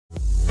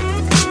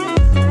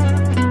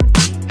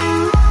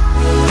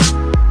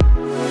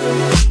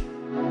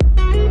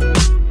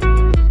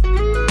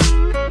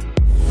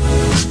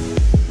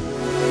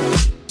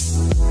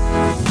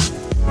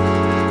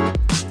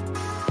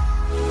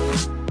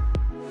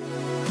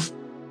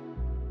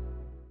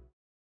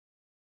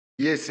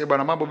Yes,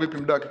 bwana mambo vipi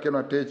mdau wa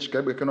Kekenwa Tech?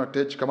 Karibu Kekenwa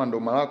Tech. Kama ndo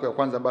mara yako ya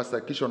kwanza basi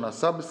hakikisha una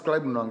subscribe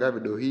na unaangalia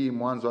video hii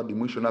mwanzo hadi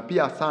mwisho. Na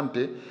pia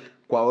asante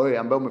kwa wewe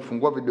ambaye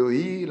umefungua video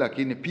hii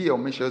lakini pia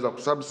umeshaweza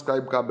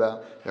kusubscribe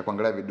kabla ya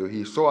kuangalia video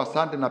hii. So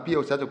asante, na pia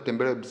usiache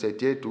kutembelea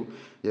website yetu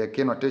ya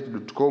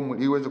kekenwatech.com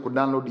ili uweze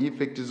kudownload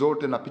effect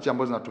zote na picha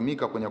ambazo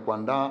zinatumika kwenye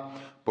kuandaa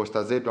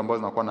posta zetu ambazo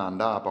zinakuwa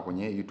naandaa hapa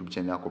kwenye YouTube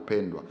channel yako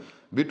pendwa.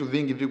 Vitu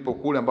vingi vipo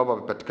kule ambavyo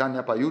havipatikani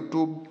hapa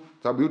YouTube,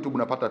 sababu YouTube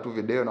unapata tu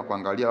video na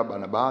kuangalia labda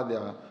na baadhi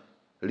ya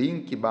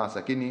linki basi,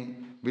 lakini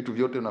vitu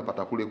vyote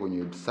unapata kule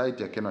kwenye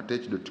website ya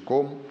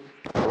kekenwatech.com.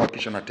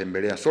 Kisha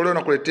natembelea. So leo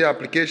nakuletea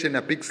application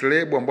ya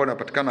Pixellab ambayo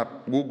inapatikana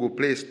Google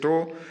Play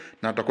Store,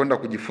 na tutakwenda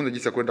kujifunza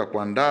jinsi ya kwenda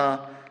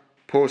kuandaa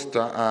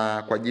posta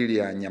kwa ajili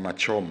ya nyama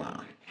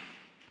choma.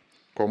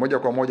 Kwa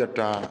moja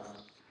tutaanza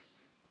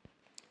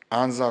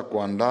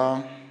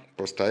kuandaa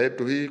posta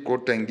yetu hii. Kwa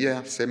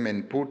tutaingia sehemu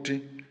input,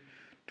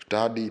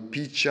 tutaadi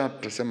picha,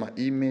 tutasema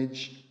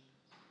image,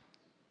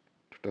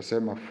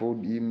 tutasema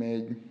food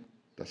image,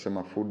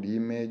 tutasema food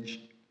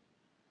image.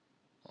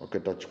 Okay,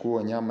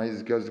 tutachukua nyama hizi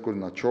zikiwa ziko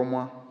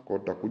zinachomwa, kwa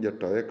tutakuja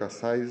tutaweka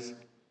size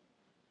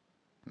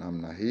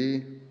namna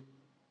hii.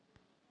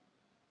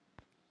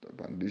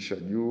 Tutapandisha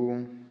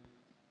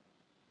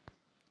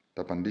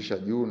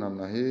juu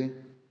namna hii.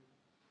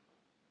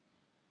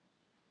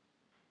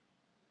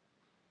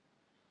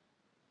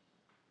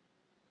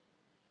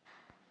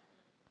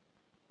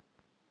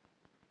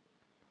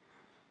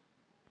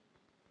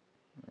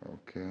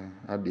 Okay,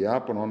 hadi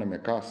hapo naona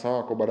imekaa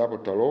sawa. Kwa baada hapo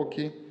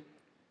tutaloki,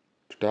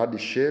 tutaadi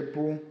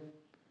shape,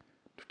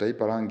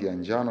 tutaipa rangi ya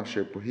njano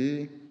shape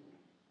hii.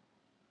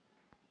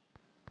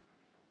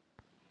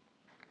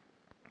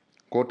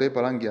 Kwa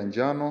tutaipa rangi ya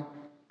njano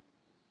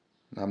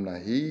namna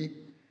hii,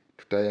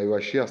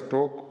 tutaiwashia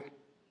stock.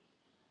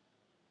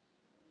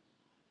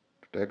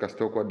 Tutaweka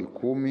stock hadi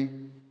 10.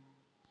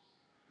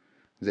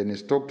 Then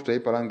stock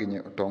tutaipa rangi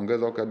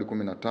tutaongeza hadi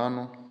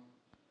 15.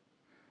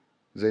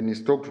 Then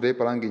stock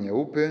tutaipa rangi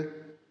nyeupe.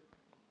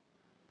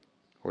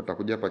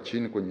 Utakuja hapa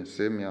chini kwenye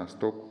sehemu ya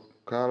stock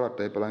color,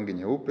 tutaipa rangi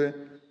nyeupe.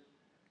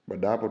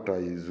 Baada hapo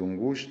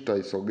tutaizungusha,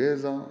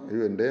 tutaisogeza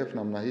iwe ndefu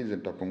namna hizi,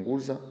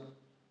 tutapunguza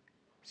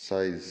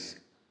size.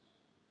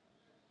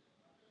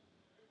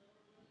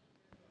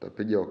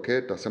 Tutapiga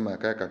okay, tutasema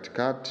yakae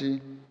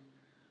katikati.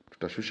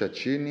 Tutashusha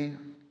chini.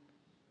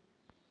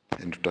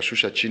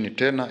 Tutashusha chini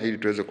tena ili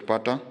tuweze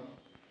kupata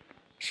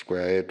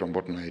square yetu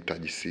ambayo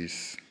tunahitaji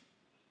sisi.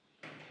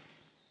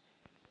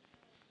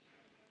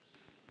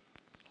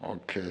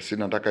 Okay, sisi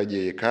nataka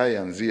ije ikae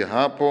anzie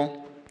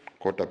hapo.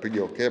 Kwa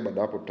tutapiga okay,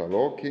 baada hapo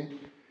tutaloki.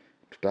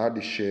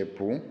 Tutaadi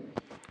shape.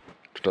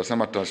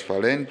 Tutasema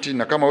transparent,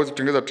 na kama huwezi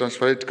kutengeneza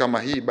transparent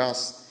kama hii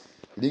basi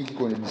link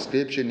kwenye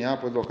description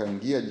hapo unaweza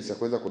kaingia jinsi ya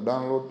kuweza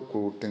kudownload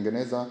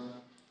kutengeneza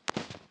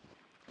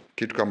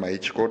kitu kama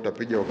hichi. Kwa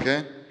tutapiga okay.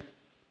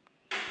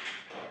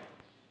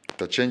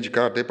 Change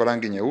color, tutaipa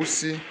rangi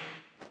nyeusi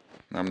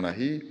namna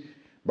hii.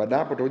 Baada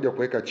hapo tutakuja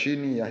kuweka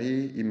chini ya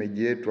hii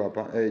image yetu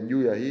hapa,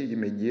 juu ya hii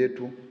image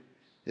yetu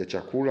ya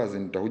chakula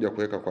nitakuja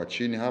kuweka kwa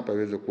chini hapa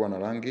iweze kuwa na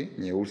rangi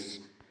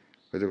nyeusi.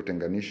 Iweze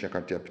kutenganisha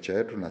kati ya picha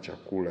yetu na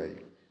chakula hii.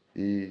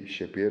 Hii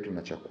shape yetu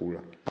na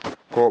chakula.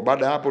 Kwa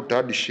baada hapo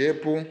tutaadi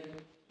shape.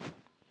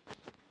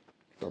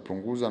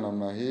 Tutapunguza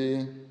namna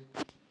hii.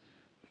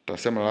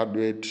 Tutasema add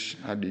weight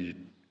hadi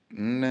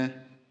 4.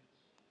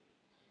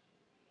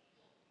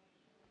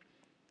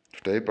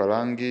 Tutaipa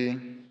rangi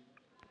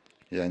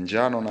ya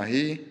njano na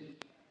hii.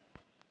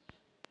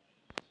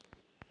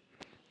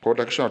 Kwa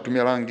utakisha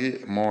natumia rangi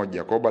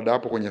moja. Kwa baada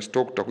hapo kwenye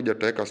stock tutakuja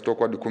tutaweka stock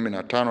hadi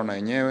 15 na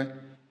yenyewe.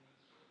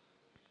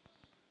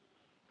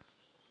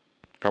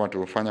 Kama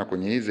tulivyofanya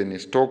kwenye hizi ni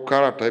stock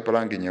color, tutaipa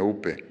rangi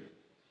nyeupe.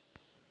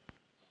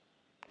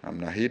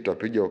 Namna hii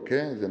tutapiga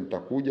okay, then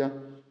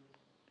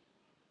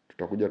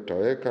tutakuja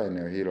tutaweka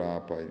eneo hilo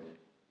hapa hivi.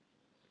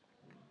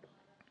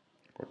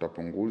 Kwa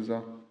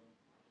tutapunguza.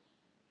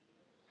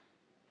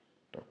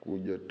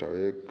 Tutakuja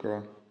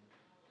tutaweka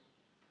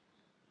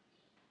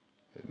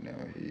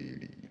eneo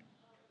hili.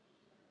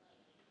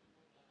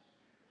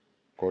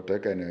 Kwa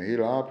tutaweka eneo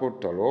hilo hapo,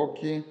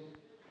 tutaloki.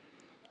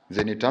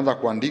 Then nitaanza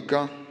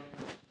kuandika.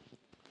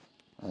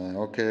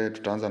 Okay,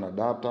 tutaanza na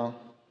data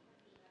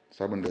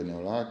sababu ndio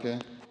eneo lake.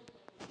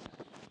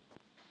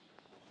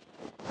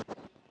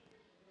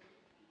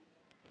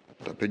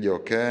 Tutapiga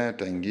okay,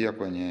 tutaingia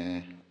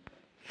kwenye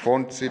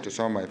fonts,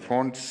 tutasema my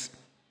fonts.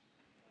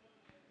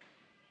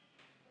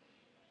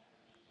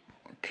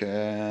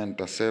 Okay,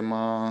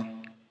 nitasema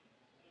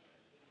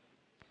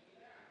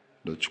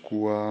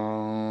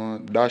tutachukua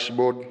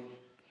dashboard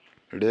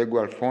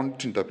regular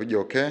font, nitapiga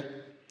okay.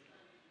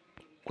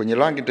 Kwenye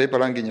rangi nitaipa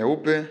rangi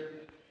nyeupe.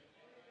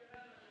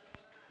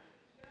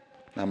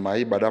 Na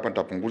mai baada hapa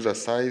nitapunguza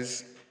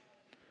size.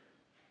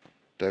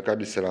 Nitaweka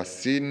hadi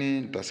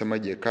 30, nitasema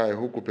ije kae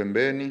huku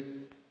pembeni.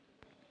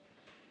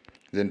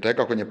 Then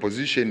nitaweka kwenye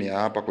position ya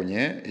hapa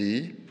kwenye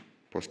hii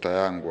posta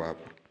yangu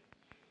hapa.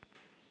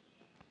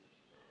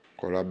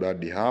 Kwa labda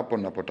hadi hapo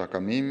ninapotaka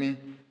mimi.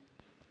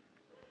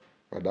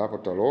 Baada hapo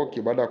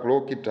taloki, baada ya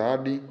kuloki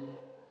taadi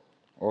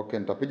Okay,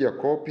 nitapiga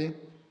copy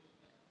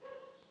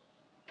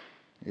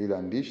ile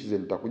andishi,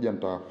 then nitakuja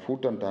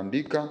nitafuta,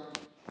 nitaandika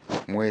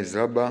mwezi,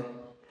 labda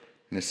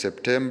ni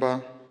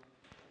September.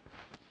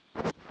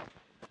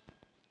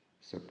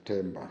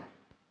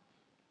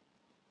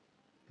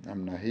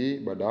 Namna hii.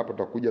 Baada hapo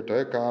tutakuja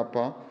taweka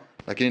hapa,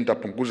 lakini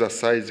nitapunguza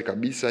size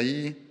kabisa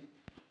hii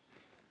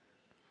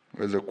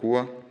iweze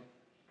kuwa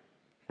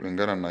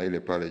kulingana na ile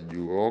pale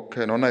juu.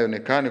 Okay, naona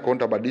ionekane, kwa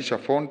nitabadilisha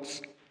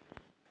fonts.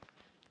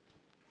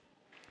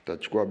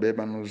 Nitachukua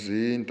Bebanus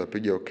hii,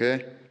 nitapiga okay.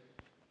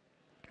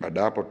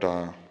 Baada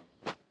hapo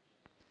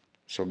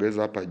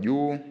sogeza hapa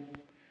juu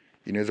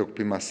inaweza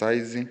kupima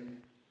size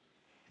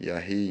ya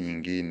hii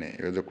nyingine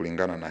iweze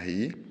kulingana na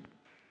hii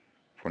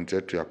font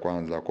yetu ya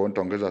kwanza. Kwa hiyo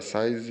nitaongeza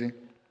size.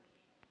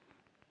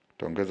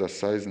 Nitaongeza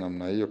size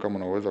namna hiyo kama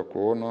unaweza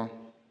kuona.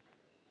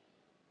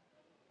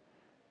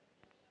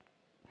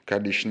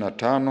 Kadi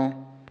 25.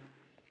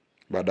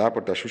 Baada hapo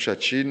tutashusha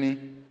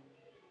chini.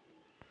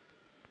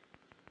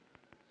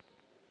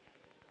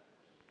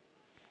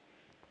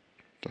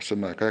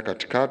 Tutasema yakae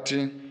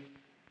katikati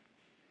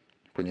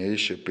kwenye hii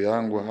shape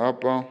yangu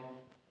hapa.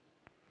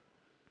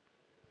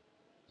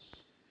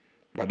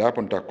 Baada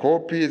hapo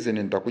nitakopi, then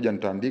nitakuja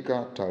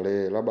nitaandika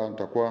tarehe, labda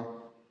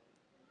nitakuwa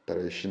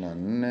tarehe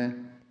 24.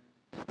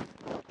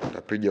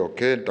 Nitapiga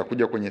okay,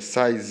 nitakuja kwenye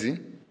size.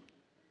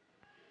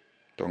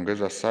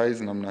 Nitaongeza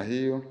size namna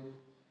hiyo.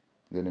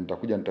 Then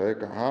nitakuja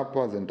nitaweka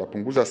hapa, then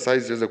nitapunguza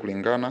size iweze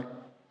kulingana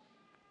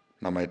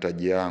na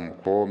mahitaji yangu.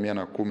 Kwa hiyo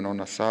 110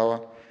 naona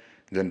sawa.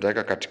 Then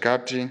nitaweka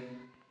katikati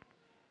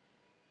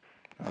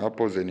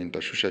hapo, then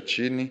nitashusha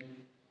chini.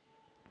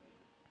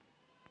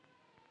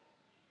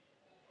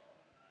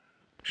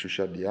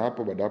 Shusha hadi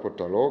hapo. Baada hapo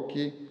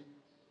tutaloki.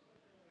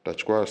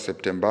 Tutachukua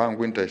September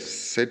yangu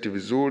nitaiseti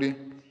vizuri.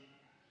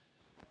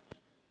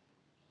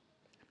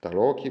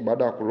 Tutaloki.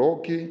 Baada ya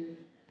kuloki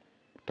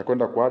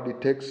tutakwenda kuadi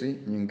text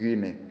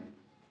nyingine.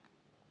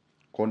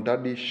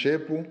 Kontadi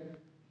shape.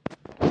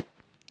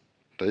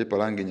 Tutaipa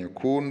rangi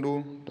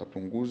nyekundu,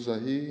 tutapunguza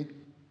hii.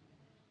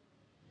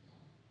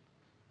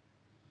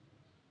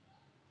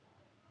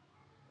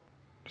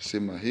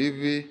 Tusema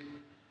hivi.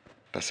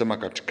 Tutasema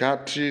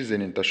katikati,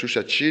 then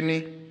nitashusha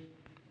chini.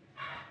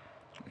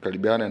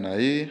 Karibiane na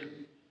hii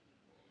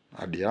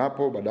hadi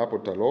hapo. Baada hapo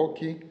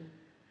tutaloki.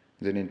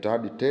 Then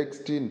nitaadi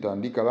text,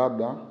 nitaandika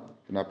labda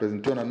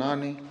inapresentiwa na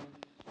nani?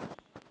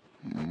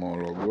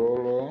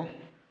 Morogoro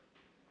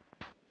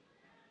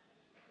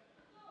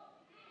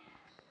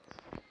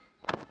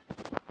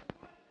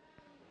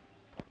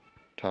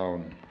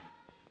Town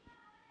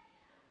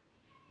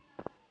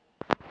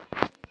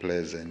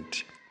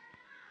Pleasant.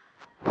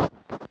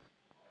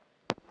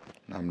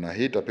 Namna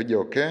hii tapiga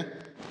okay.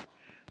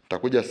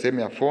 Takuja sehemu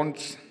ya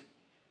fonts.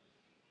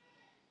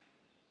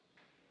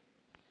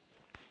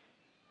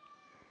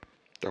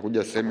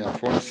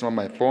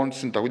 My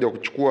fonts. Nitakuja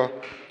kuchukua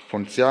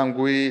fonts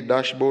yangu hii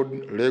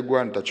dashboard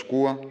Legwa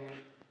nitachukua.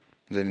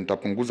 Then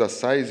nitapunguza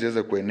size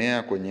iweze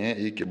kuenea kwenye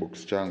hii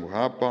keybox changu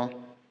hapa.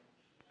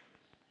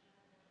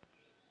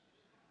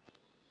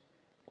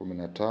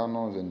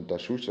 15, then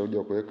nitashusha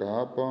kuja kuweka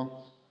hapa.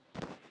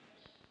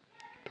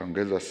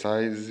 Taongeza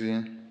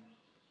size.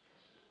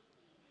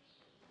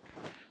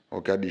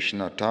 Okay, hadi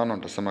 25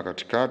 nitasema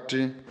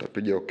katikati,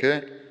 tapiga okay.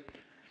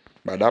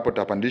 Baada hapo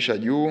tapandisha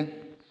juu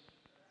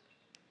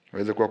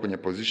iweze kuwa kwenye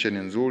position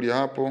nzuri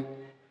hapo.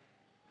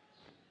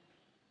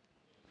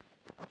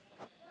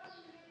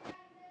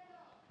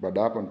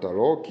 Baada hapo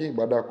nitaloki.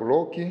 Baada ya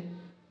kuloki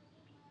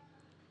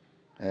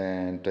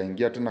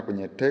nitaingia tena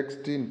kwenye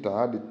text,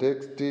 nitaadi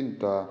text,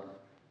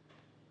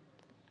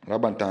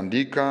 labda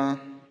nitaandika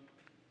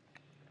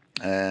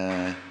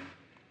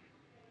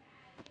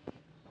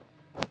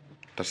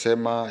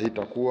tasema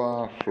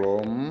itakuwa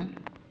from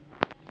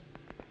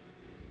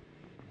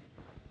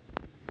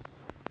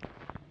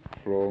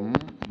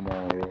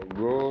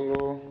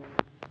Morogoro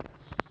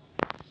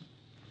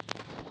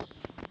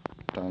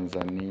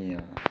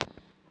Tanzania.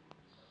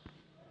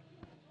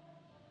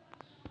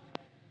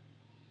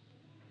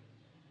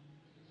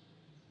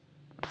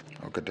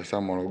 Okay,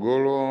 tasema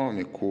Morogoro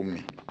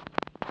Mikumi.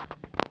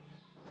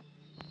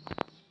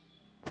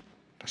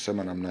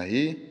 Tasema namna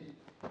hii.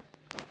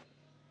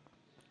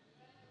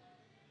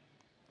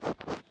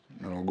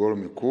 Morogoro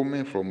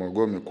Mikumi, from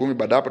Morogoro Mikumi.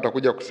 Baada hapo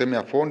tutakuja kusema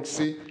ya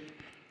fonts.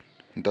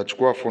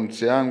 Nitachukua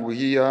fonts yangu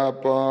hii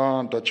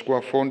hapa.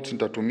 Nitachukua fonts,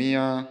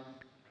 nitatumia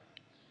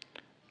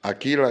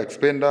Akila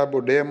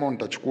Expandable Demo,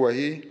 nitachukua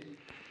hii.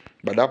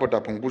 Baada hapo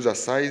tapunguza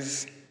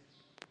size.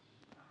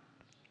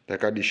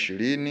 Takadi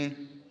 20.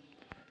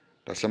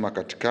 Tasema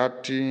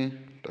katikati,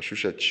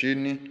 tashusha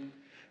chini.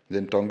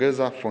 Then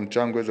nitaongeza font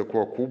yangu iweze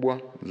kuwa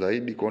kubwa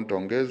zaidi, kwa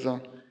nitaongeza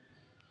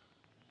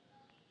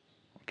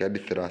hadi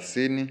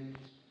 30.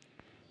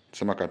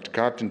 Tasema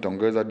katikati,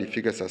 nitaongeza hadi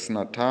ifike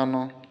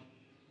 35.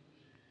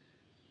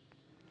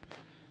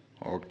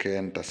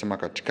 Okay, nitasema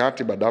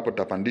katikati. Baada hapo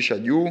tutapandisha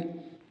juu.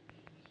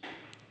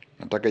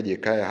 Nataka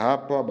ijekae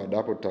hapa. Baada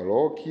hapo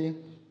tutaloki.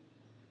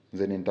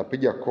 Then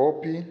nitapiga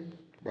copy.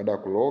 Baada ya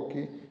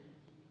kuloki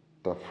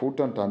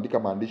tafuta, nitaandika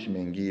maandishi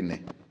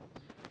mengine.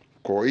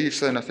 Kwa hii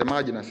sasa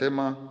inasemaje?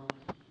 Nasema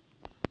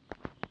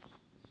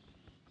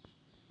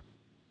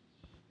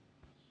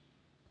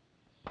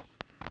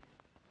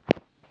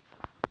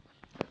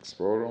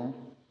explore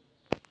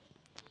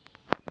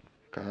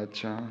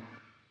kacha.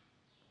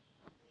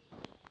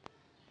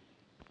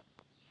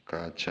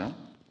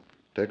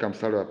 Nitaweka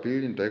mstari wa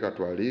pili, nitaweka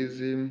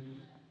tourism.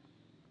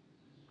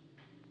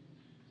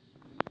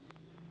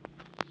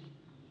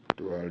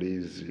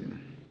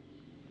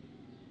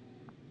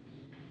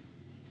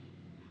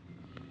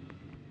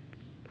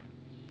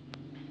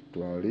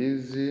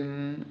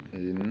 Tourism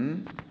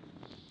in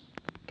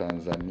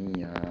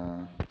Tanzania.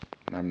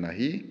 Namna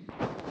hii.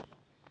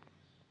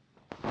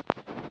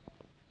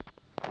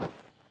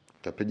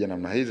 Nitapiga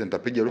namna hizi,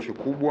 nitapiga herufi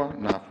kubwa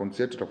na font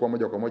yetu itakuwa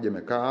moja kwa moja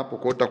imekaa hapo.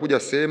 Kwa hiyo utakuja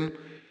sehemu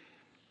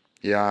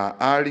ya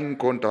align,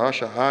 kwa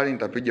nitawasha align,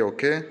 nitapiga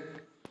okay.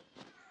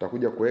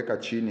 Nitakuja kuweka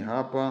chini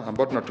hapa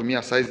ambapo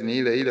tunatumia size ni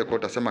ile ile, kwa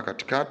utasema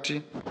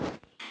katikati.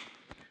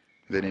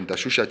 Then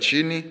nitashusha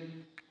chini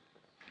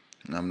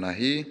namna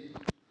hii.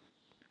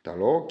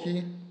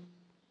 Taloki.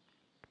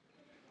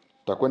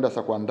 Tutakwenda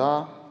sasa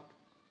kuandaa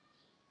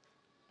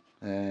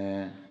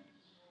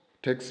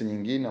text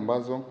nyingine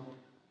ambazo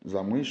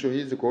za mwisho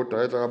hizi. Kwa hiyo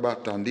utaweza labda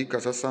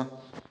taandika sasa.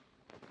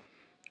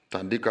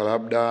 Taandika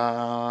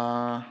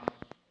labda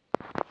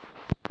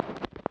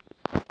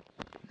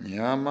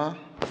nyama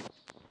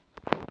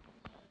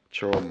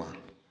choma.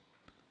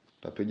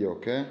 Tapiga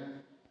okay.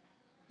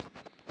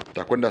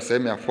 Nitakwenda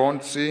sehemu ya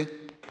fonts.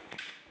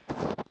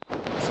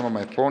 Sema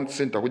my fonts,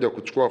 nitakuja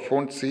kuchukua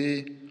fonts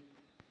hii.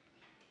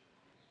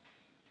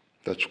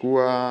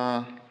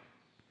 Nitachukua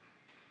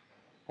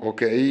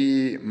okay,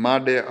 hii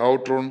Made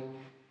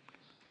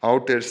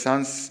Outer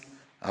Sans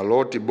a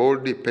lot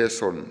bold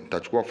person.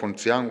 Nitachukua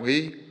fonts yangu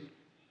hii.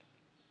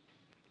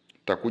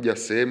 Nitakuja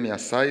sehemu ya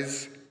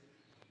size.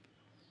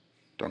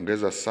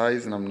 Nitaongeza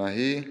size namna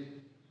hii.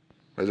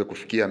 Waweze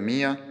kufikia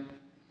 100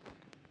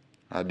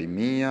 hadi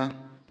 100.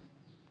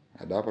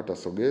 Hadi hapo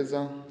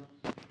tutasogeza.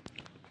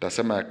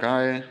 Tutasema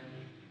yakae.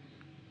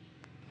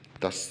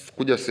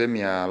 Tutakuja sehemu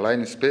ya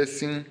line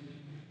spacing.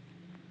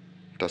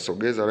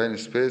 Tutasogeza line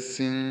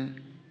spacing.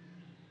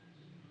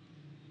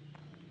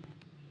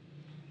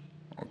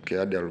 Okay,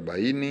 hadi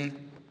 40.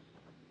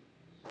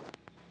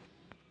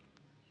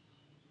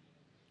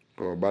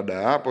 Kwa baada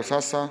ya hapo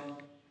sasa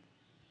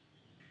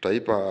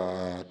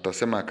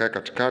tutasema yakae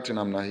katikati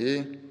namna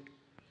hii.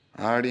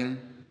 Align.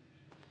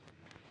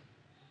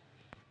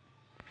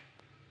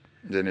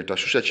 Then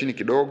nitashusha chini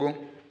kidogo.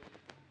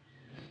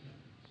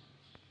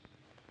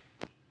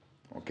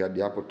 Okay,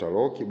 hadi hapo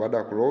tutaloki. Baada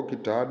ya kuloki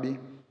tadi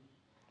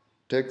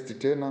text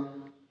tena.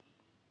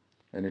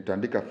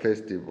 Nitaandika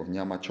festival,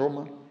 nyama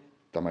choma.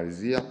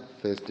 Tutamalizia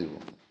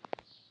festival.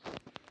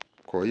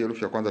 Kwa hiyo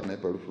herufi ya kwanza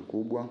tunaipa herufi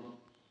kubwa.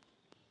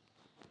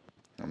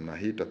 Namna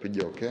hii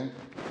tutapiga okay.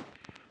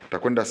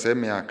 Tutakwenda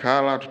sehemu ya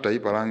color,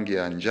 tutaipa rangi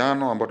ya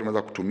njano ambayo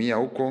tumeweza kutumia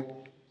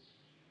huko.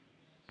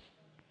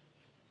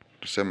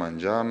 Tusema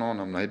njano,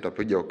 namna hii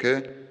tutapiga okay.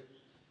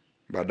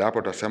 Baada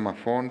hapo tutasema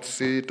fonts,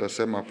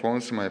 tutasema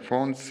fonts my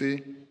fonts.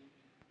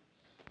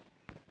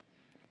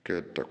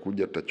 Okay,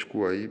 tutakuja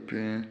tutachukua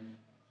ipi?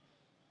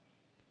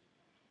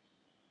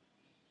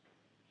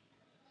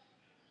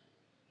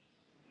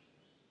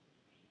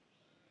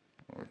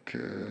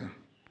 Okay.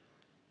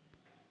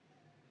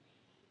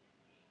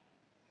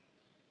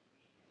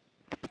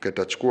 Okay,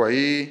 tutachukua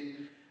hii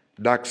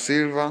dark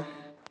silver,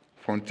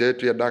 font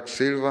yetu ya dark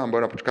silver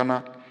ambayo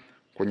inapatikana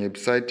kwenye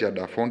website ya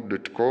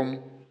dafont.com.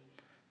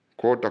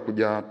 Kwa hiyo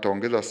tutakuja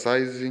tutaongeza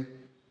size.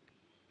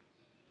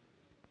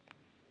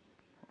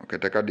 Okay,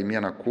 takadi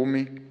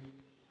 110.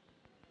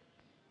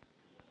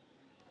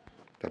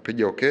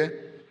 Tutapiga okay.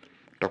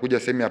 Tutakuja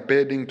sehemu ya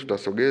padding,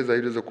 tutasogeza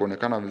ili iweze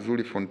kuonekana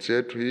vizuri font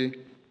yetu hii.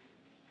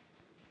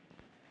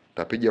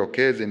 Tutapiga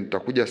okay, then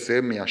tutakuja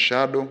sehemu ya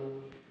shadow.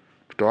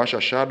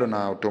 Tutawasha shadow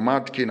na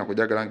automatic na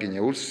kujaga rangi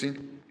nyeusi.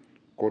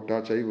 Kwa hiyo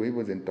tutaacha hivyo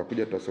hivyo, then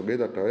tutakuja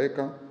tutasogeza,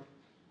 tutaweka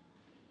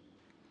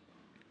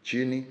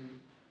chini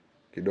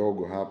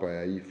kidogo hapa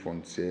ya hii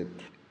font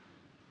yetu.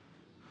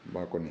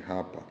 Bako ni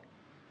hapa.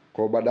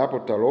 Kwa baada hapo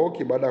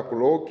tutaloki, baada ya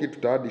kuloki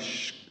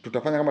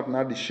tutafanya kama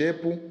tunaadi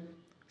shape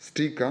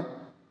sticker.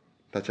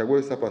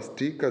 Tutachagua hapa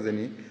sticker,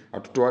 then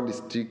hatutoadi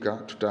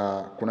sticker.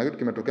 Kuna kitu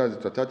kimetokea,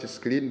 tutatouch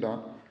screen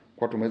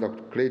kwa tumeweza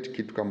create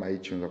kitu kama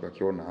hicho, unaweza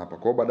kukiona hapa.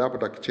 Kwa baada hapo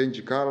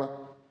tutachange color.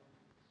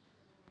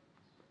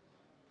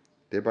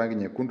 Tepa rangi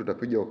nyekundu,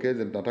 tutapiga okay,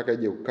 then tunataka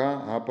ije kukaa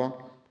hapa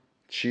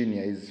chini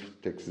ya hizi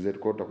text zetu.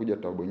 Kwa tutakuja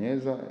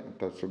tutabonyeza,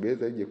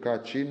 tutasogeza ije kaa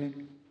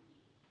chini.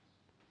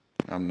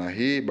 Namna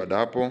hii. Baada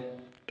hapo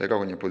tutaweka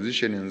kwenye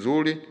position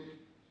nzuri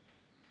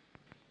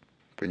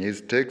kwenye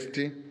hizi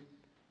text.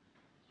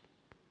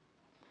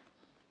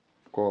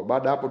 Kwa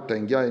baada hapo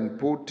tutaingia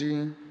input,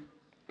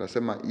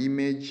 tutasema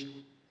image,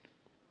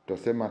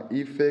 tutasema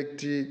effect,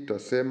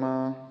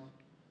 tutasema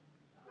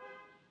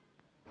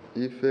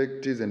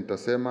effect, then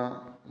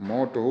tutasema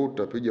moto huu,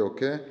 tutapiga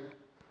okay.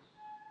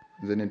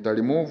 Then nita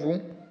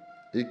remove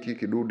hiki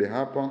kidude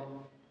hapa.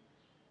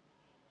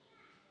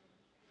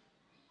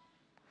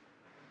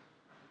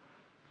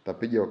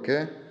 Tapiga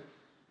okay.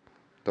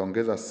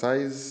 Taongeza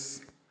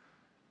size.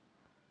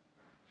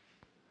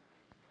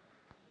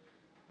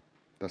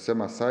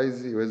 Tasema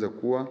size iweze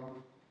kuwa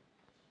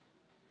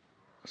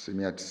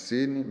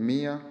 90,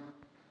 100.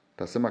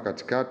 Tasema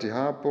katikati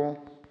hapo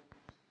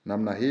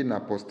namna hii, na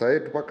posta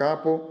yetu mpaka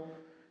hapo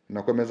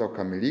inakuwa imeweza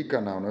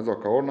kukamilika, na unaweza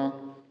ukaona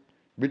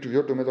vitu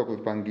vyote umeweza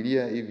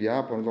kuvipangilia hivi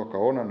hapo, unaweza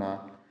ukaona. Na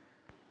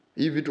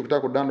hivi vitu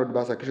ukitaka kudownload,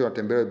 basi hakikisha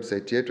unatembelea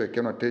website yetu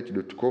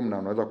kekenwa.com, na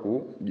unaweza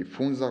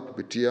kujifunza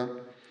kupitia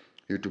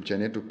YouTube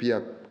channel yetu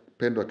pia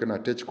pendwa Kekenwa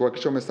Tech. Kwa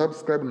hakikisha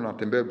umesubscribe na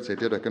unatembelea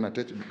website yetu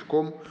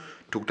kekenwa.com.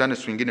 Tukutane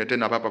siku nyingine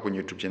tena hapa kwenye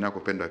YouTube channel yako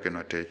pendwa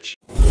Kekenwa Tech.